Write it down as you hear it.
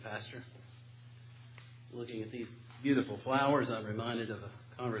pastor. Looking at these beautiful flowers, I'm reminded of a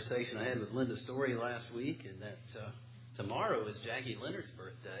conversation I had with Linda Story last week, and that tomorrow is Jackie Leonard's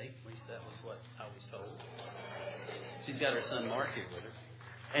birthday. At least that was what I was told. She's got her son Mark here with her.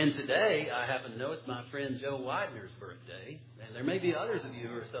 And today, I happen to know it's my friend Joe Widener's birthday, and there may be others of you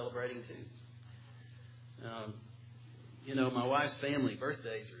who are celebrating too. My wife's family,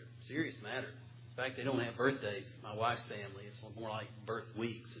 birthdays are a serious matter. In fact, they don't have birthdays. My wife's family, it's more like birth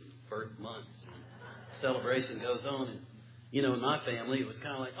weeks and birth months. And celebration goes on. And, in my family, it was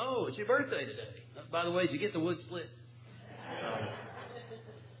kind of like, oh, it's your birthday today. By the way, did you get the wood split?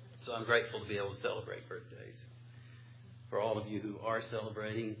 So I'm grateful to be able to celebrate birthdays. For all of you who are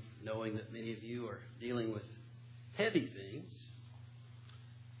celebrating, knowing that many of you are dealing with heavy things,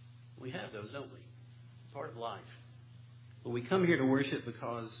 we have those, don't we? Part of life. But we come here to worship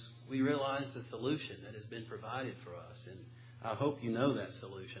because we realize the solution that has been provided for us. And I hope you know that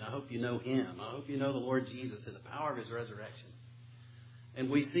solution. I hope you know Him. I hope you know the Lord Jesus and the power of His resurrection. And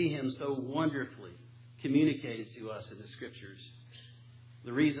we see Him so wonderfully communicated to us in the Scriptures.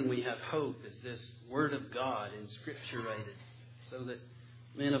 The reason we have hope is this Word of God inscripturated so that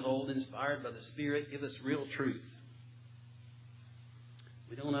men of old, inspired by the Spirit, give us real truth.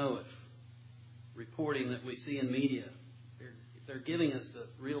 We don't know if reporting that we see in media, if they're giving us the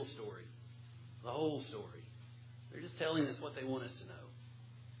real story, the whole story. They're just telling us what they want us to know.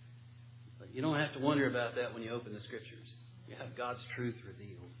 But you don't have to wonder about that when you open the Scriptures. You have God's truth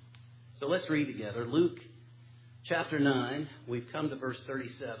revealed. So let's read together. Luke chapter 9. We've come to verse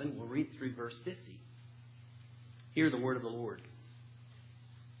 37. We'll read through verse 50. Hear the word of the Lord.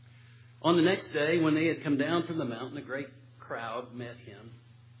 On the next day, when they had come down from the mountain, a great crowd met him.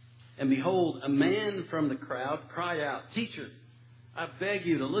 And behold, a man from the crowd cried out, "Teacher, I beg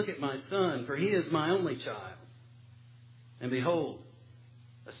you to look at my son, for he is my only child. And behold,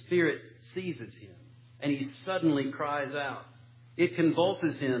 a spirit seizes him, and he suddenly cries out. It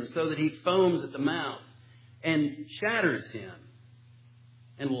convulses him so that he foams at the mouth and shatters him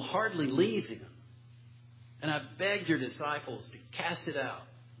and will hardly leave him. And I begged your disciples to cast it out,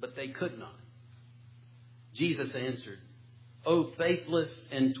 but they could not." Jesus answered, "O faithless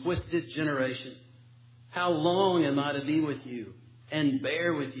and twisted generation, how long am I to be with you and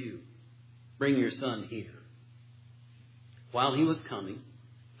bear with you? Bring your son here." While he was coming,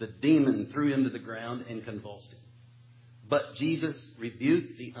 the demon threw him to the ground and convulsed him. But Jesus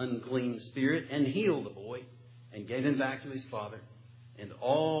rebuked the unclean spirit and healed the boy and gave him back to his father. And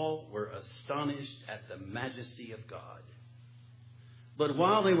all were astonished at the majesty of God. But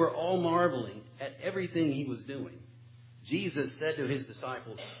while they were all marveling at everything he was doing, Jesus said to his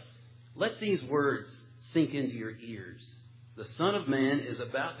disciples, "Let these words sink into your ears. The Son of Man is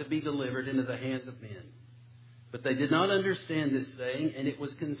about to be delivered into the hands of men." But they did not understand this saying, and it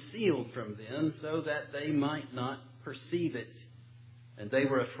was concealed from them so that they might not perceive it. And they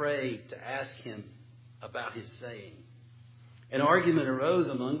were afraid to ask him about his saying. An argument arose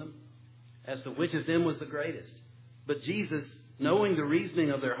among them as to which of them was the greatest. But Jesus, knowing the reasoning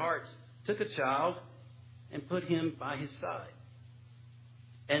of their hearts, took a child and put him by his side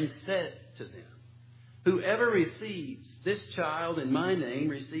and said to them, "Whoever receives this child in my name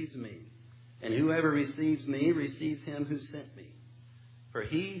receives me. And whoever receives me receives him who sent me. For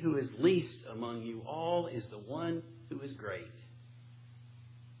he who is least among you all is the one who is great."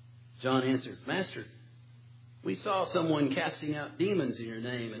 John answered, "Master, we saw someone casting out demons in your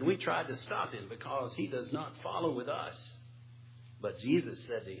name, and we tried to stop him because he does not follow with us." But Jesus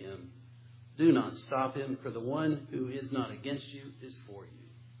said to him, "Do not stop him, for the one who is not against you is for you."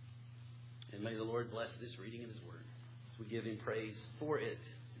 And may the Lord bless this reading of his word as we give him praise for it.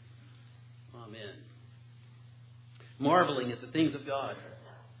 Amen. Marveling at the things of God.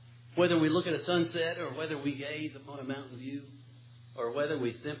 Whether we look at a sunset or whether we gaze upon a mountain view or whether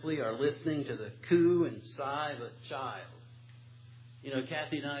we simply are listening to the coo and sigh of a child.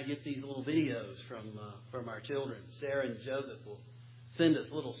 Kathy and I get these little videos from our children. Sarah and Joseph will send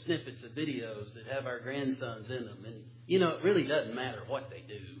us little snippets of videos that have our grandsons in them. And, it really doesn't matter what they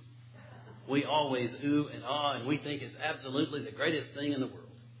do. We always ooh and ah, and we think it's absolutely the greatest thing in the world.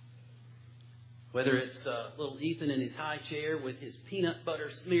 Whether it's little Ethan in his high chair with his peanut butter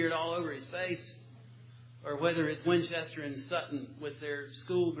smeared all over his face, or whether it's Winchester and Sutton with their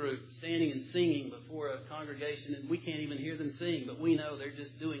school group standing and singing before a congregation, and we can't even hear them sing, but we know they're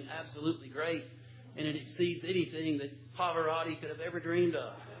just doing absolutely great, and it exceeds anything that Pavarotti could have ever dreamed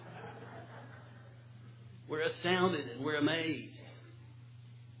of. We're astounded and we're amazed.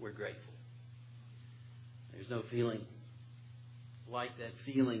 We're grateful. There's no feeling like that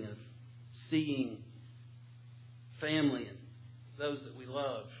feeling of seeing family and those that we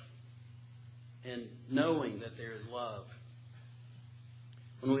love and knowing that there is love.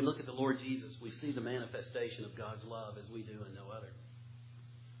 When we look at the Lord Jesus, we see the manifestation of God's love as we do in no other.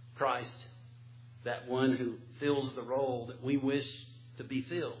 Christ, that one who fills the role that we wish to be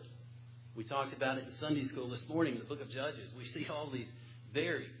filled. We talked about it in Sunday school this morning in the book of Judges. We see all these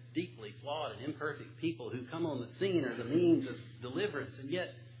very deeply flawed and imperfect people who come on the scene as a means of deliverance, and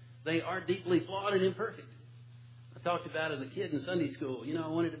yet they are deeply flawed and imperfect. I talked about as a kid in Sunday school, I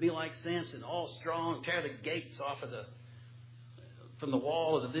wanted to be like Samson, all strong, tear the gates off from the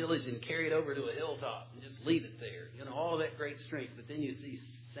wall of the village and carry it over to a hilltop and just leave it there. All of that great strength. But then you see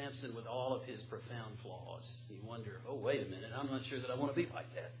Samson with all of his profound flaws. You wonder, oh, wait a minute, I'm not sure that I want to be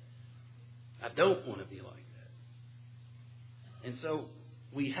like that. I don't want to be like that. And so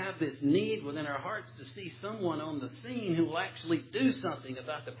we have this need within our hearts to see someone on the scene who will actually do something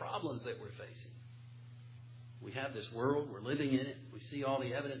about the problems that we're facing. We have this world, we're living in it. We see all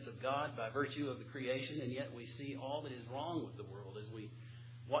the evidence of God by virtue of the creation, and yet we see all that is wrong with the world as we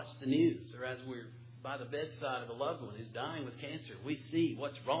watch the news or as we're by the bedside of a loved one who's dying with cancer. We see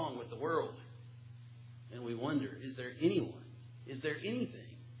what's wrong with the world. And we wonder, is there anyone, is there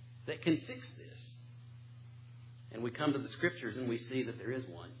anything that can fix this? And we come to the Scriptures and we see that there is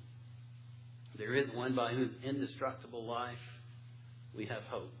one. There is one by whose indestructible life we have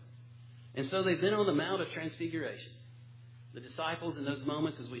hope. And so they've been on the Mount of Transfiguration. The disciples in those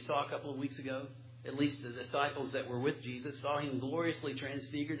moments, as we saw a couple of weeks ago, at least the disciples that were with Jesus, saw him gloriously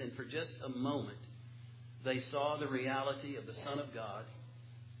transfigured, and for just a moment, they saw the reality of the Son of God,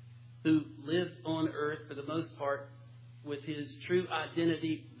 who lived on earth for the most part with his true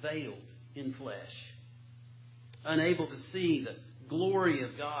identity veiled in flesh, unable to see the glory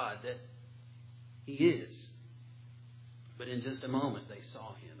of God that he is. But in just a moment, they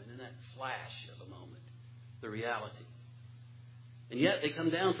saw him, and in that flash of a moment, the reality. And yet they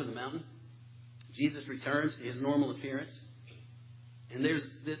come down from the mountain. Jesus returns to his normal appearance, and there's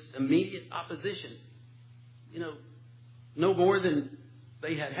this immediate opposition. No more than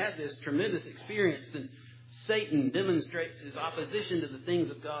they had this tremendous experience, and Satan demonstrates his opposition to the things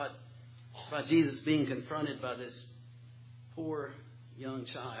of God by Jesus being confronted by this poor young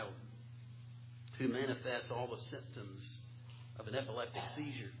child who manifests all the symptoms of an epileptic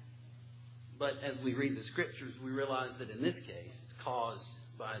seizure. But as we read the Scriptures, we realize that in this case, it's caused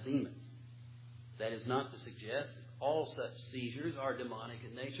by a demon. That is not to suggest that all such seizures are demonic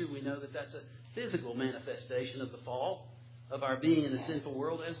in nature. We know that that's a physical manifestation of the fall, of our being in a sinful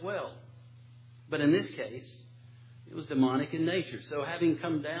world as well. But in this case, it was demonic in nature. So having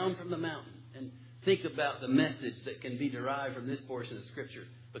come down from the mountain, and think about the message that can be derived from this portion of Scripture,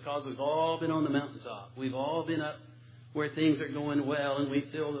 because we've all been on the mountaintop. We've all been up where things are going well, and we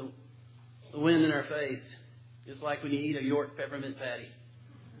feel the wind in our face. It's like when you eat a York peppermint patty.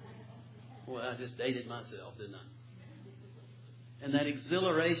 Well, I just dated myself, didn't I? And that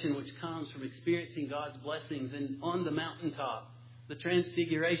exhilaration which comes from experiencing God's blessings, and on the mountaintop, the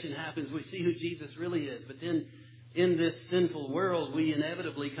transfiguration happens. We see who Jesus really is. But then in this sinful world, we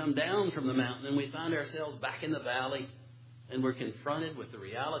inevitably come down from the mountain and we find ourselves back in the valley, and we're confronted with the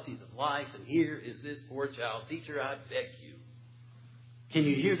realities of life. And here is this poor child. Teacher, I beg you. Can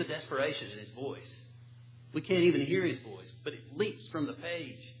you hear the desperation in his voice? We can't even hear his voice, but it leaps from the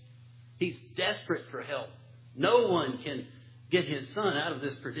page. He's desperate for help. No one can get his son out of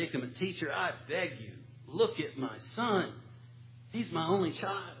this predicament. Teacher, I beg you, look at my son. He's my only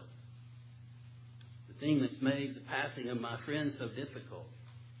child. The thing that's made the passing of my friend so difficult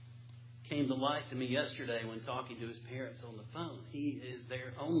came to light to me yesterday when talking to his parents on the phone. He is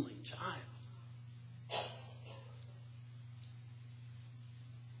their only child.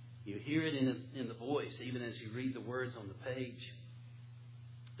 You hear it in the voice, even as you read the words on the page.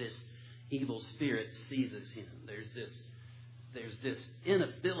 This evil spirit seizes him. There's this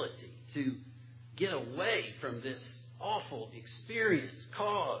inability to get away from this awful experience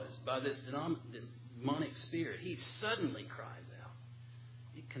caused by this demonic spirit. He suddenly cries out.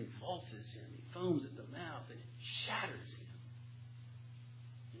 It convulses him. He foams at the mouth, and it shatters him.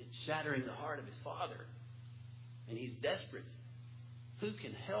 And it's shattering the heart of his father. And he's desperate. Who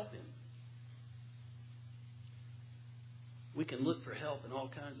can help him? We can look for help in all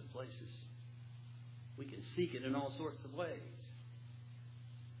kinds of places. We can seek it in all sorts of ways.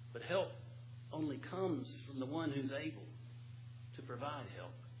 But help only comes from the one who's able to provide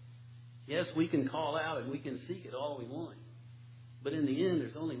help. Yes, we can call out and we can seek it all we want. But in the end,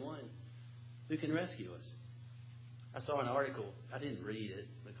 there's only one who can rescue us. I saw an article. I didn't read it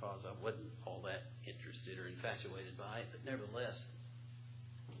because I wasn't all that interested or infatuated by it. But nevertheless,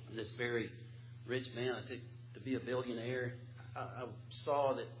 this very rich man, I think, to be a billionaire, I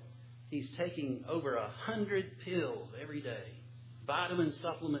saw that He's taking over 100 pills every day, vitamin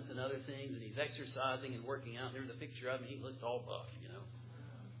supplements and other things, and he's exercising and working out. There's a picture of him. He looked all buff, you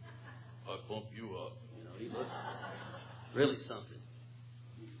know. I'd bump you up. You know, he looked really something.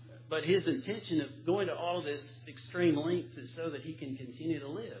 But his intention of going to all this extreme lengths is so that he can continue to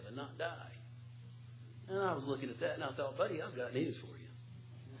live and not die. And I was looking at that and I thought, buddy, I've got news for you.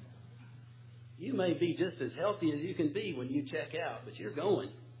 You may be just as healthy as you can be when you check out, but you're going.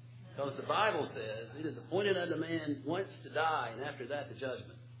 Because the Bible says it is appointed unto man once to die, and after that the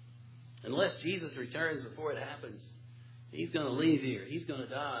judgment. Unless Jesus returns before it happens, he's going to leave here. He's going to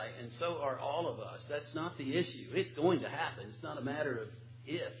die, and so are all of us. That's not the issue. It's going to happen. It's not a matter of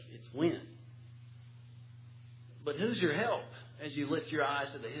if, it's when. But who's your help as you lift your eyes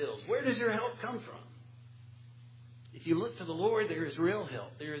to the hills? Where does your help come from? If you look to the Lord, there is real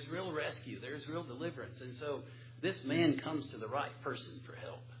help. There is real rescue. There is real deliverance. And so this man comes to the right person for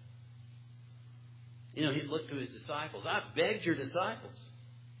help. You know, he looked to his disciples. I begged your disciples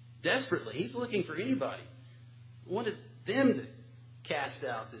desperately. He's looking for anybody. He wanted them to cast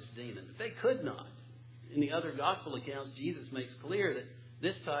out this demon, but they could not. In the other gospel accounts, Jesus makes clear that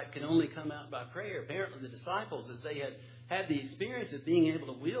this type can only come out by prayer. Apparently, the disciples, as they had the experience of being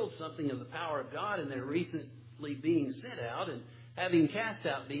able to wield something of the power of God, and they're recently being sent out and having cast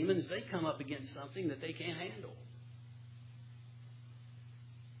out demons, they come up against something that they can't handle.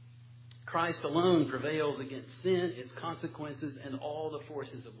 Christ alone prevails against sin, its consequences, and all the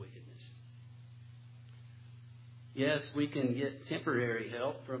forces of wickedness. Yes, we can get temporary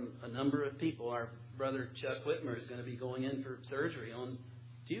help from a number of people. Our brother Chuck Whitmer is going to be going in for surgery on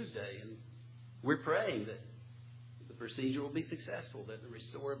Tuesday, and we're praying that the procedure will be successful, that the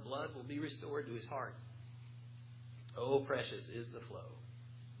restored blood will be restored to his heart. Oh, precious is the flow.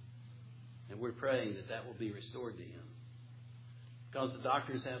 And we're praying that that will be restored to him. Because the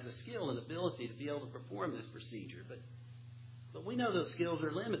doctors have the skill and ability to be able to perform this procedure. But we know those skills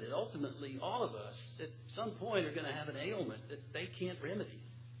are limited. Ultimately, all of us at some point are going to have an ailment that they can't remedy.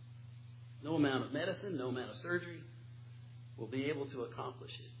 No amount of medicine, no amount of surgery will be able to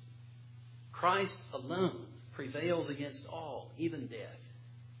accomplish it. Christ alone prevails against all, even death.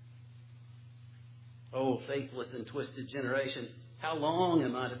 Oh, faithless and twisted generation, how long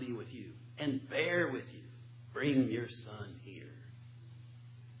am I to be with you and bear with you? Bring your son here.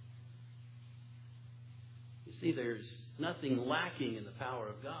 See, there's nothing lacking in the power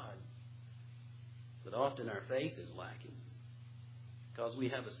of God. But often our faith is lacking because we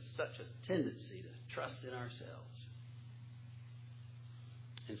have such a tendency to trust in ourselves.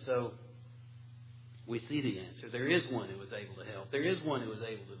 And so we see the answer. There is one who is able to help. There is one who is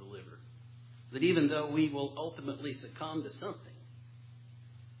able to deliver. That even though we will ultimately succumb to something,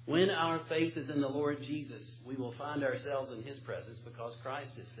 when our faith is in the Lord Jesus, we will find ourselves in his presence because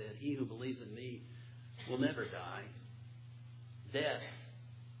Christ has said, he who believes in me will never die. Death,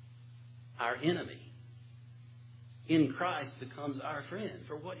 our enemy, in Christ becomes our friend.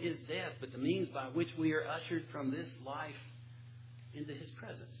 For what is death but the means by which we are ushered from this life into his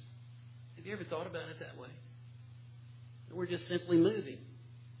presence? Have you ever thought about it that way? We're just simply moving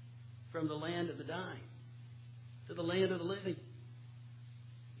from the land of the dying to the land of the living.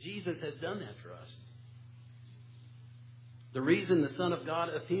 Jesus has done that for us. The reason the Son of God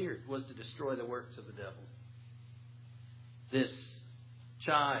appeared was to destroy the works of the devil. This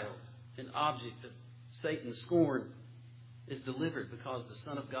child, an object of Satan's scorn, is delivered because the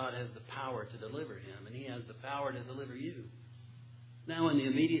Son of God has the power to deliver him, and he has the power to deliver you. Now, in the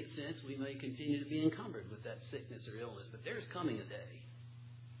immediate sense, we may continue to be encumbered with that sickness or illness, but there's coming a day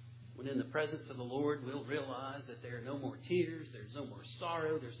when in the presence of the Lord we'll realize that there are no more tears, there's no more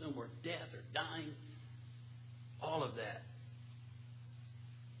sorrow, there's no more death or dying. All of that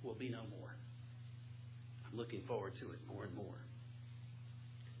will be no more. I'm looking forward to it more and more.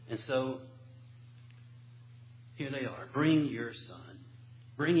 And so, here they are. Bring your son.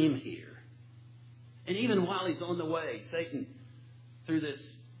 Bring him here. And even while he's on the way, Satan, through this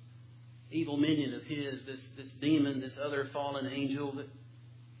evil minion of his, this demon, this other fallen angel that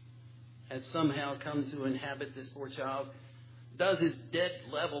has somehow come to inhabit this poor child, does his dead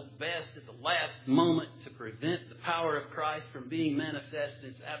level best at the last moment to prevent the power of Christ from being manifest.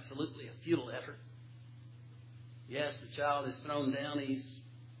 It's absolutely a futile effort. Yes, the child is thrown down. He's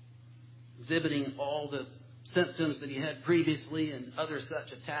exhibiting all the symptoms that he had previously and other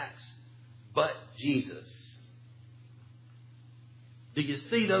such attacks. But Jesus. Do you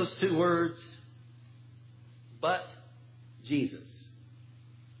see those two words? But Jesus.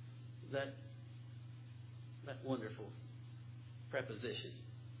 That wonderful preposition.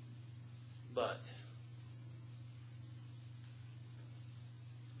 But.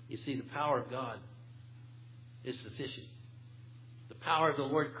 You see, the power of God is sufficient. The power of the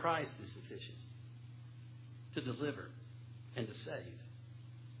Lord Christ is sufficient to deliver and to save.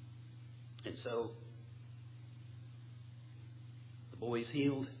 And so, the boy is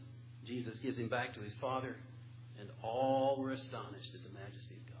healed. Jesus gives him back to his father, and all were astonished at the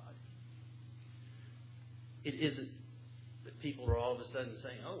majesty of God. It isn't that people are all of a sudden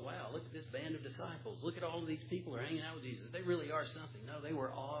saying, oh, wow, look at this band of disciples. Look at all of these people who are hanging out with Jesus. They really are something. No, they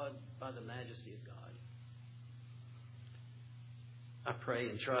were awed by the majesty of God. I pray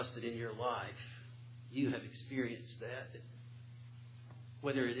and trust that in your life you have experienced that.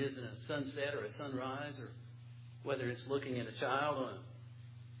 Whether it is in a sunset or a sunrise, or whether it's looking at a child on a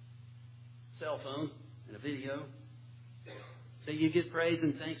cell phone in a video, that you give praise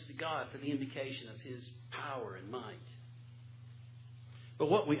and thanks to God for the indication of His power and might. But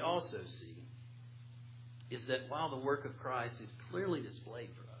what we also see is that while the work of Christ is clearly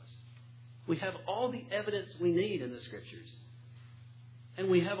displayed for us, we have all the evidence we need in the Scriptures. And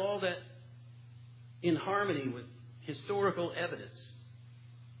we have all that in harmony with historical evidence.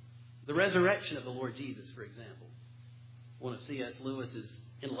 The resurrection of the Lord Jesus, for example. One of C.S. Lewis's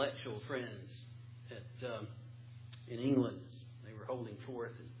intellectual friends in England, they were holding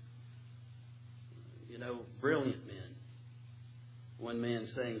forth. And, brilliant men. One man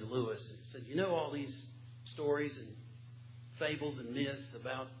saying to Lewis, he said, all these stories and fables and myths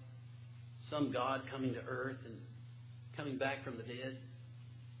about some God coming to earth and coming back from the dead?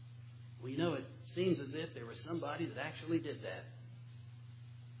 Well, it seems as if there was somebody that actually did that.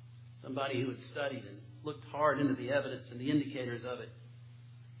 Somebody who had studied and looked hard into the evidence and the indicators of it.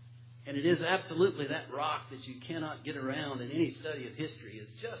 And it is absolutely that rock that you cannot get around in any study of history,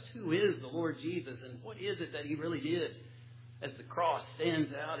 is just who is the Lord Jesus and what is it that He really did, as the cross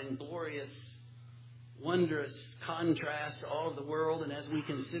stands out in glorious, wondrous contrast to all of the world. And as we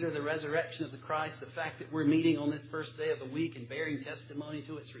consider the resurrection of the Christ, the fact that we're meeting on this first day of the week and bearing testimony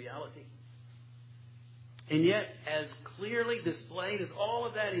to its reality. And yet, as clearly displayed as all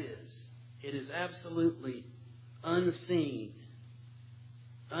of that is, it is absolutely unseen,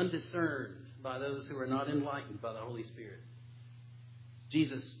 undiscerned by those who are not enlightened by the Holy Spirit.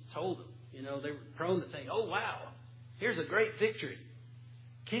 Jesus told them, they were prone to think, oh, wow, here's a great victory.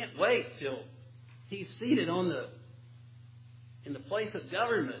 Can't wait till He's seated in the place of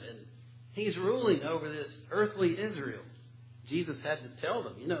government and He's ruling over this earthly Israel. Jesus had to tell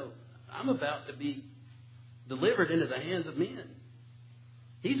them, I'm about to be delivered into the hands of men.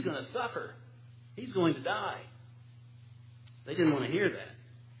 He's going to suffer. He's going to die. They didn't want to hear that.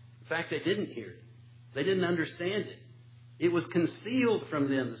 In fact, they didn't hear it. They didn't understand it. It was concealed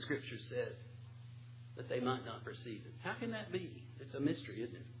from them, the Scripture said, that they might not perceive it. How can that be? It's a mystery,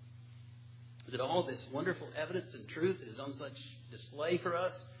 isn't it? That all this wonderful evidence and truth is on such display for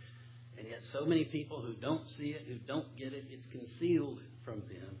us, and yet so many people who don't see it, who don't get it, it's concealed from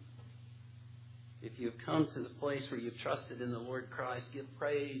them. If you've come to the place where you've trusted in the Lord Christ, give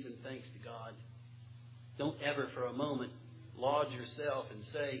praise and thanks to God. Don't ever for a moment laud yourself and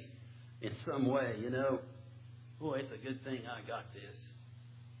say in some way, boy, it's a good thing I got this.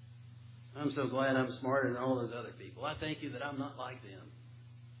 I'm so glad I'm smarter than all those other people. I thank you that I'm not like them.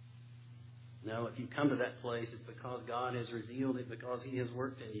 No, if you come to that place, it's because God has revealed it, because He has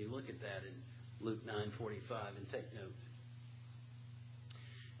worked in you. Look at that in Luke 9:45 and take note.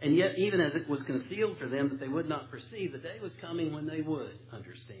 And yet, even as it was concealed for them that they would not perceive, the day was coming when they would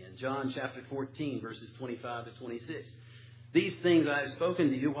understand. John chapter 14, verses 25 to 26. These things I have spoken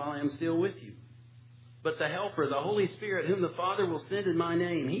to you while I am still with you. But the Helper, the Holy Spirit, whom the Father will send in my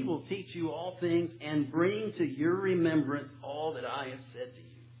name, He will teach you all things and bring to your remembrance all that I have said to you.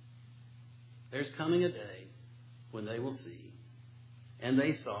 There's coming a day when they will see, and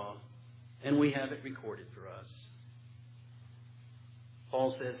they saw, and we have it recorded for us.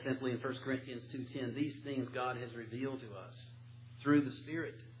 Paul says simply in 1 Corinthians 2:10, these things God has revealed to us through the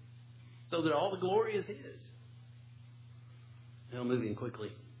Spirit, so that all the glory is His. Now, moving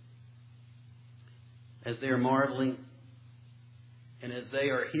quickly. As they are marveling, and as they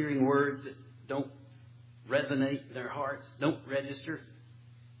are hearing words that don't resonate in their hearts, don't register,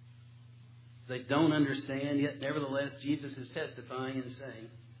 they don't understand, yet nevertheless Jesus is testifying and saying,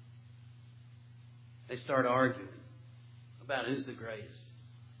 they start arguing about who's the greatest.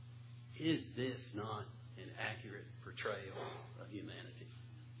 Is this not an accurate portrayal of humanity?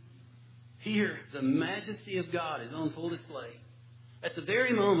 Here, the majesty of God is on full display. At the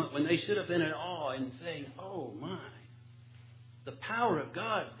very moment when they should have been in awe and saying, oh my, the power of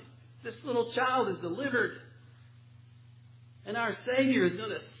God. This little child is delivered. And our Savior is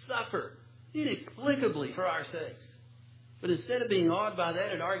going to suffer inexplicably for our sakes. But instead of being awed by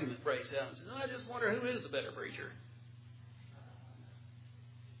that, an argument breaks out and says, "Oh, I just wonder who is the better preacher."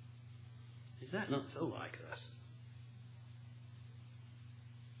 Is that not so like us?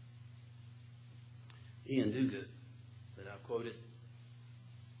 Ian Duguid, that I've quoted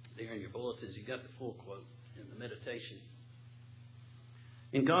there in your bulletins, you got the full quote in the meditation.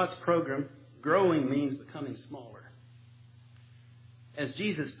 In God's program, growing means becoming smaller. As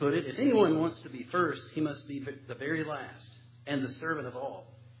Jesus put it, if anyone wants to be first, he must be the very last and the servant of all.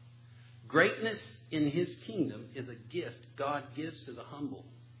 Greatness in his kingdom is a gift God gives to the humble,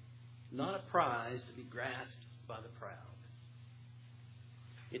 not a prize to be grasped by the proud.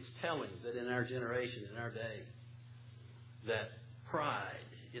 It's telling that in our generation, in our day, that pride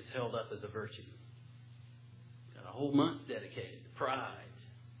is held up as a virtue. Got a whole month dedicated to pride.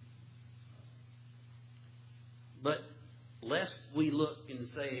 But lest we look and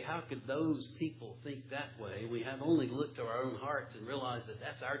say, how could those people think that way? We have only to look to our own hearts and realize that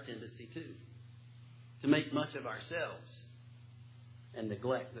that's our tendency too. To make much of ourselves and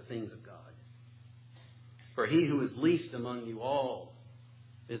neglect the things of God. For he who is least among you all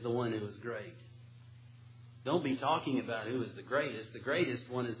is the one who is great. Don't be talking about who is the greatest. The greatest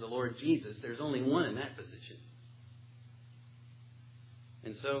one is the Lord Jesus. There's only one in that position.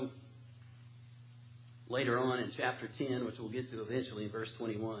 And so, later on in chapter 10, which we'll get to eventually in verse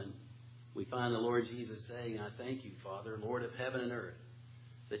 21, we find the Lord Jesus saying, I thank you, Father, Lord of heaven and earth,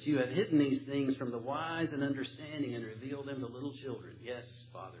 that you have hidden these things from the wise and understanding and revealed them to little children. Yes,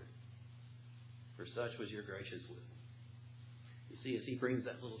 Father, for such was your gracious will. You see, as he brings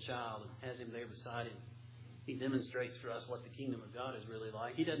that little child and has him there beside him, he demonstrates for us what the kingdom of God is really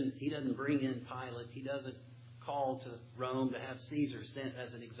like. He doesn't bring in Pilate. He doesn't call to Rome to have Caesar sent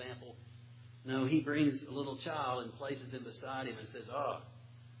as an example. No, he brings a little child and places him beside him and says,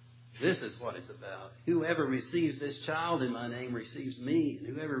 this is what it's about. Whoever receives this child in my name receives me,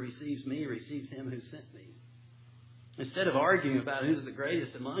 and whoever receives me receives him who sent me. Instead of arguing about who's the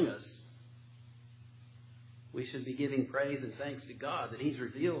greatest among us, we should be giving praise and thanks to God that he's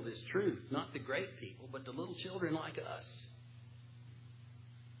revealed this truth, not to great people, but to little children like us.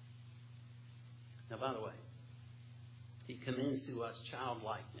 Now, by the way, he commends to us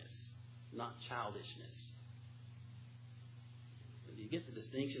childlikeness, not childishness. Do you get the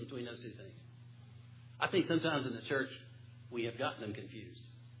distinction between those two things? I think sometimes in the church we have gotten them confused.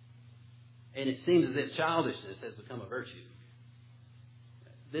 And it seems as if childishness has become a virtue.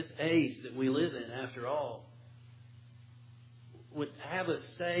 This age that we live in, after all, would have us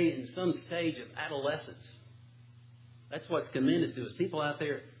say in some stage of adolescence. That's what's commended to us. People out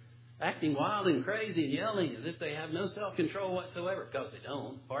there acting wild and crazy and yelling as if they have no self-control whatsoever, because they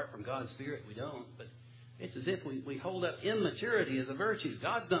don't. Apart from God's Spirit, we don't. But it's as if we hold up immaturity as a virtue.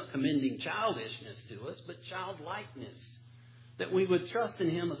 God's not commending childishness to us, but childlikeness. That we would trust in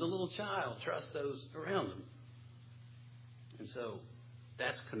him as a little child, trust those around him. And so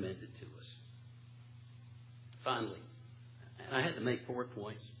that's commended to us. Finally, and I had to make 4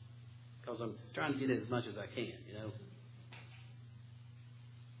 points because I'm trying to get as much as I can,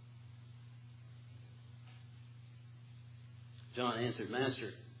 John answered,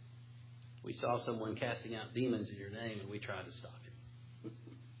 Master, we saw someone casting out demons in your name and we tried to stop him.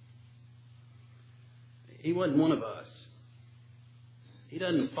 He wasn't one of us. He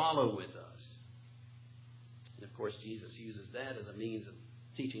doesn't follow with us. And of course, Jesus uses that as a means of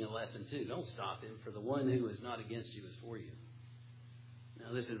teaching a lesson too. Don't stop him, for the one who is not against you is for you.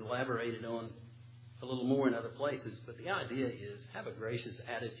 Now, this is elaborated on a little more in other places, but the idea is have a gracious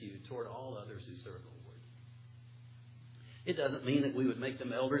attitude toward all others who serve the Lord. It doesn't mean that we would make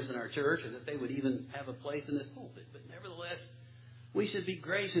them elders in our church or that they would even have a place in this pulpit, but nevertheless, we should be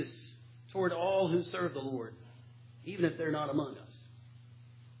gracious toward all who serve the Lord, even if they're not among us.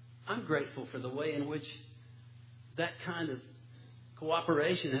 I'm grateful for the way in which that kind of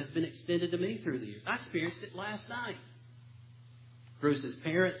cooperation has been extended to me through the years. I experienced it last night. Bruce's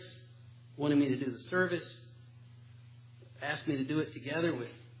parents wanted me to do the service, asked me to do it together with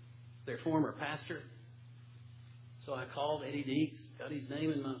their former pastor. So I called Eddie Deeks, got his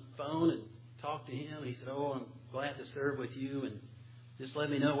name in my phone, and talked to him. He said, I'm glad to serve with you, and just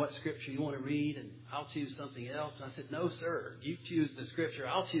let me know what scripture you want to read, and I'll choose something else. And I said, no, sir, you choose the scripture,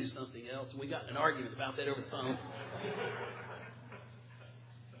 I'll choose something else. And we got in an argument about that over the phone.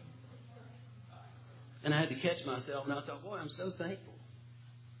 And I had to catch myself, and I thought, boy, I'm so thankful.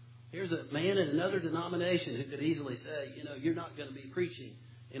 Here's a man in another denomination who could easily say, you're not going to be preaching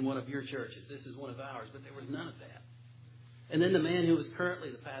in one of your churches. This is one of ours. But there was none of that. And then the man who was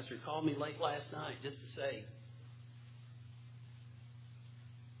currently the pastor called me late last night just to say,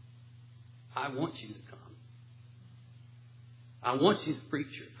 I want you to come. I want you to preach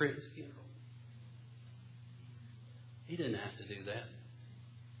your friend's funeral. He didn't have to do that.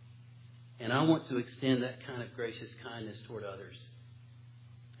 And I want to extend that kind of gracious kindness toward others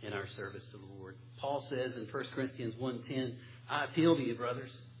in our service to the Lord. Paul says in 1 Corinthians 1:10, I appeal to you,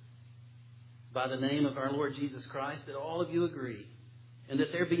 brothers, by the name of our Lord Jesus Christ, that all of you agree, and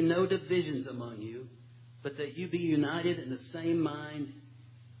that there be no divisions among you, but that you be united in the same mind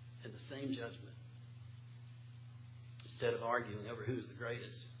and the same judgment. Instead of arguing over who's the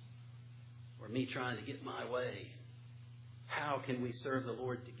greatest, or me trying to get my way, how can we serve the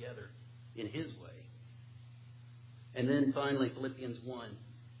Lord together in His way? And then finally, Philippians 1.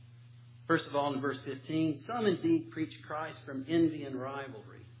 First of all, in verse 15, some indeed preach Christ from envy and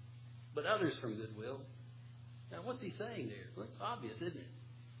rivalry, but others from goodwill. Now, what's he saying there? Well, it's obvious, isn't it?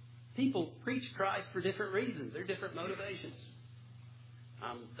 People preach Christ for different reasons. They're different motivations.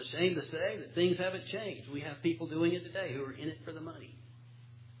 I'm ashamed to say that things haven't changed. We have people doing it today who are in it for the money.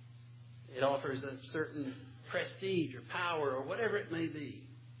 It offers a certain prestige or power or whatever it may be.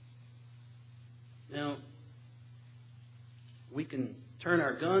 Now, we can turn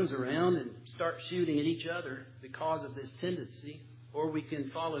our guns around and start shooting at each other because of this tendency, or we can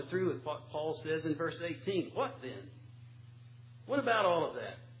follow through with what Paul says in verse 18. What then? What about all of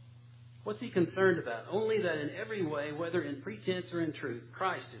that? What's he concerned about? Only that in every way, whether in pretense or in truth,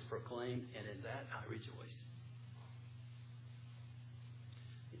 Christ is proclaimed, and in that I rejoice.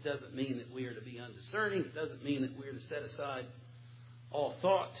 It doesn't mean that we are to be undiscerning. It doesn't mean that we are to set aside all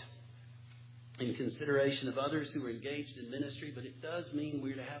thought in consideration of others who are engaged in ministry, but it does mean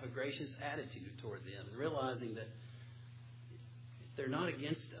we're to have a gracious attitude toward them, and realizing that they're not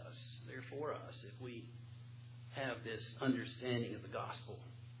against us, they're for us if we have this understanding of the gospel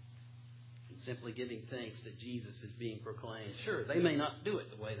and simply giving thanks that Jesus is being proclaimed. Sure, they may not do it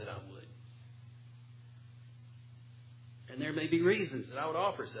the way that I would. And there may be reasons that I would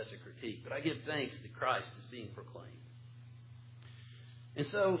offer such a critique, but I give thanks that Christ is being proclaimed. And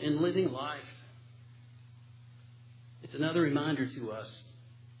so, in living life, it's another reminder to us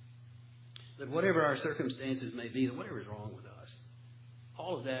that whatever our circumstances may be, that whatever is wrong with us,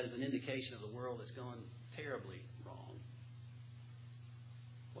 all of that is an indication of the world that's gone terribly wrong.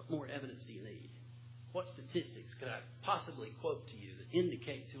 What more evidence do you need? What statistics could I possibly quote to you that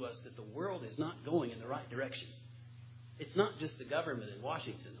indicate to us that the world is not going in the right direction? It's not just the government in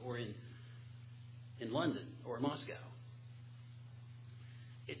Washington or in London or Moscow.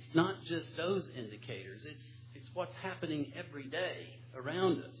 It's not just those indicators. It's what's happening every day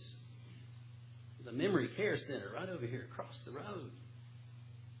around us. There's a memory care center right over here across the road.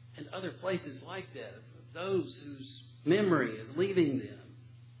 And other places like that, of those whose memory is leaving them.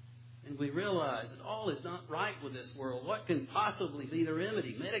 And we realize that all is not right with this world. What can possibly be the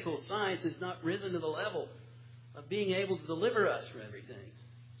remedy? Medical science has not risen to the level of being able to deliver us from everything.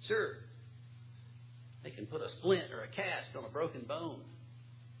 Sure, they can put a splint or a cast on a broken bone.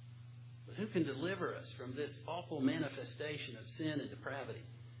 But who can deliver us from this awful manifestation of sin and depravity?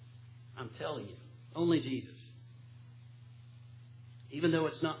 I'm telling you, only Jesus. Even though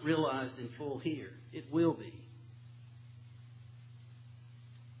it's not realized in full here, it will be.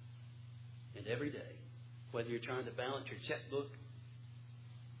 And every day, whether you're trying to balance your checkbook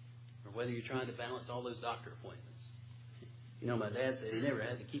or whether you're trying to balance all those doctor appointments. You know, my dad said he never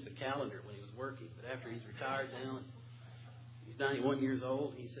had to keep a calendar when he was working, but after he's retired now, and he's 91 years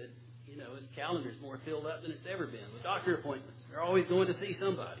old, he said, you know, his calendar's more filled up than it's ever been with doctor appointments. They're always going to see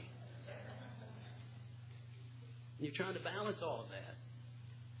somebody. And you're trying to balance all of that.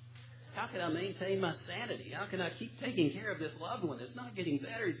 How can I maintain my sanity? How can I keep taking care of this loved one that's not getting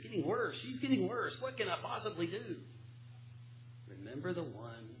better? He's getting worse. She's getting worse. What can I possibly do? Remember the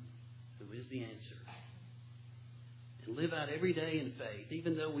one who is the answer. And live out every day in faith,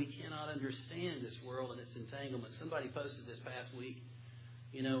 even though we cannot understand this world and its entanglements. Somebody posted this past week,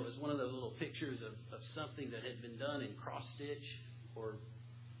 you know, it was one of those little pictures of something that had been done in cross-stitch or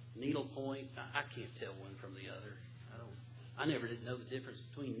needlepoint. I can't tell one from the other. I never did know the difference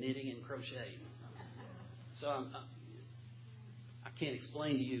between knitting and crochet. So I can't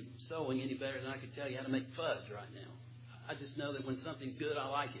explain to you sewing any better than I could tell you how to make fudge right now. I just know that when something's good, I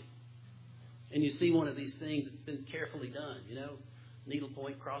like it. And you see one of these things that's been carefully done, you know,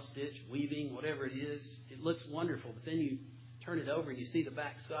 needlepoint, cross-stitch, weaving, whatever it is. It looks wonderful, but then you turn it over and you see the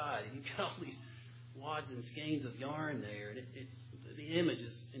back side, and you've got all these wads and skeins of yarn there, and the image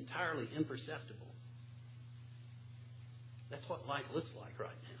is entirely imperceptible. That's what life looks like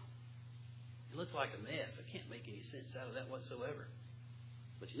right now. It looks like a mess. I can't make any sense out of that whatsoever.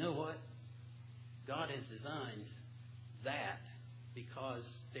 But you know what? God has designed that because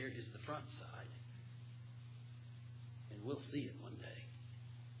there is the front side. And And we'll see it one day.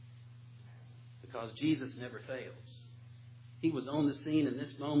 Because Jesus never fails. He was on the scene in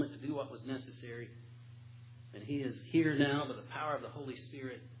this moment to do what was necessary. And He is here now by the power of the Holy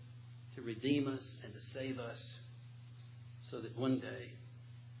Spirit to redeem us and to save us so that one day,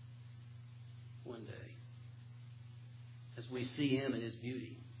 as we see Him in His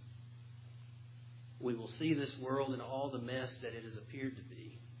beauty, we will see this world in all the mess that it has appeared to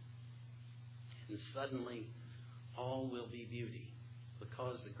be. And suddenly, all will be beauty,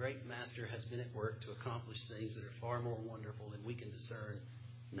 because the great Master has been at work to accomplish things that are far more wonderful than we can discern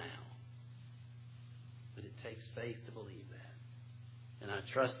now. But it takes faith to believe that. And I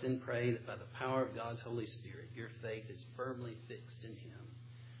trust and pray that by the power of God's Holy Spirit, your faith is firmly fixed in Him.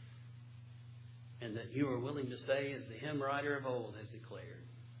 And that you are willing to say, as the hymn writer of old has declared,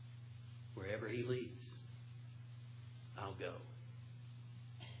 wherever He leads, I'll go.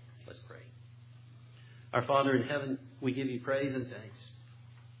 Let's pray. Our Father in heaven, we give you praise and thanks.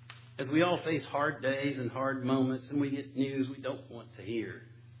 As we all face hard days and hard moments, and we get news we don't want to hear,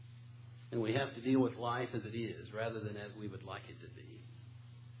 and we have to deal with life as it is rather than as we would like it to be.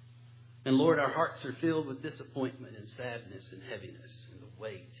 And Lord, our hearts are filled with disappointment and sadness and heaviness and the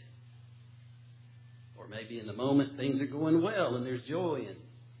weight. Or maybe in the moment things are going well and there's joy and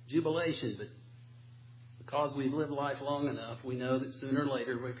jubilation, but because we've lived life long enough, we know that sooner or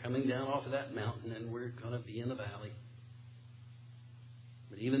later we're coming down off of that mountain and we're going to be in the valley.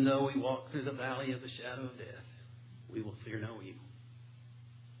 But even though we walk through the valley of the shadow of death, we will fear no evil,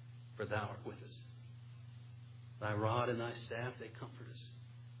 for Thou art with us. Thy rod and Thy staff, they comfort us.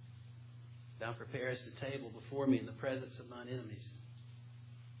 Thou preparest a table before me in the presence of mine enemies.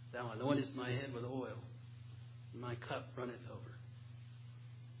 Thou anointest my head with oil, and my cup runneth over.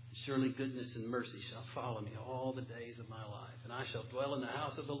 Surely goodness and mercy shall follow me all the days of my life, and I shall dwell in the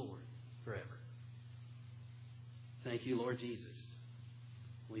house of the Lord forever. Thank you, Lord Jesus.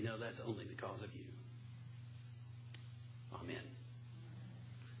 We know that's only because of you. Amen.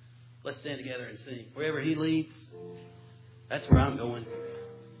 Let's stand together and sing. Wherever He leads, that's where I'm going.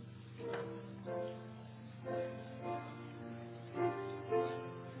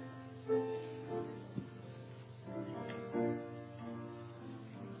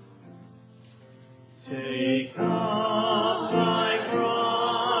 Take up thy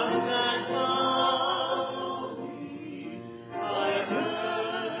cross and follow me. I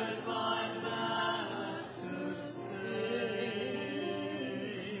heard my Master say,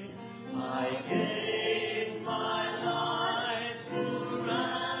 I gave my life to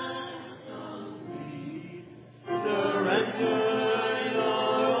ransom thee. Surrender your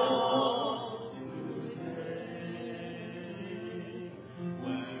all today.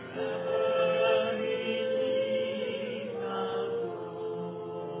 Wherever He leads, I'll go.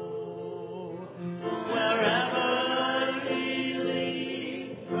 Wherever He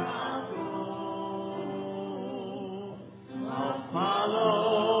leads, I'll go. I'll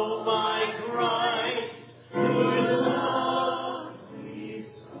follow my Christ, whose love me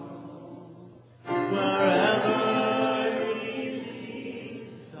so. Wherever He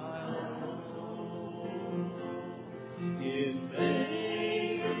leads, I'll go. If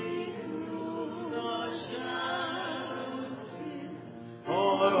baby through the shadows dim,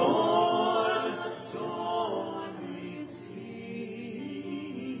 or o'er the stormy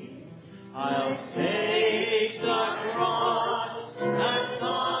sea, I'll take the cross and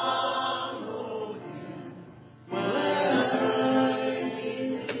follow Him. Wherever He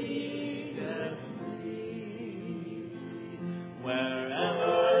leadeth me,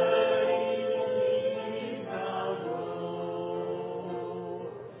 wherever He leads, I'll go.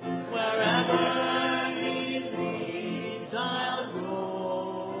 Wherever He leads, I'll go.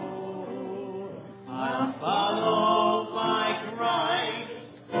 I'll follow my Christ,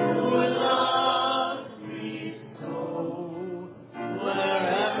 who loves me so.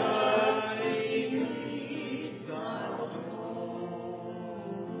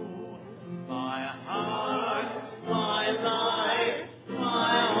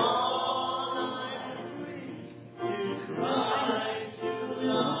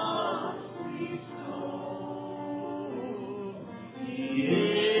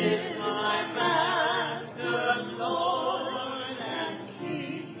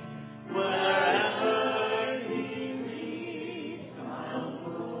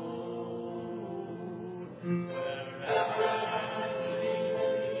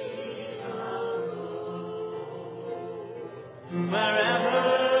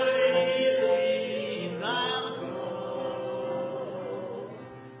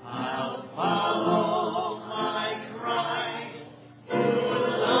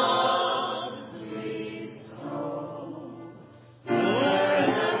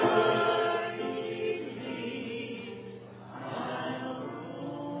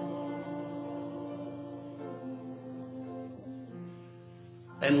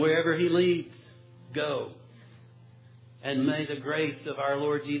 And wherever He leads, go. And may the grace of our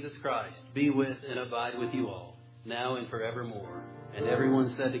Lord Jesus Christ be with and abide with you all, now and forevermore. And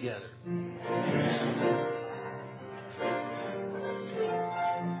everyone said together, Amen.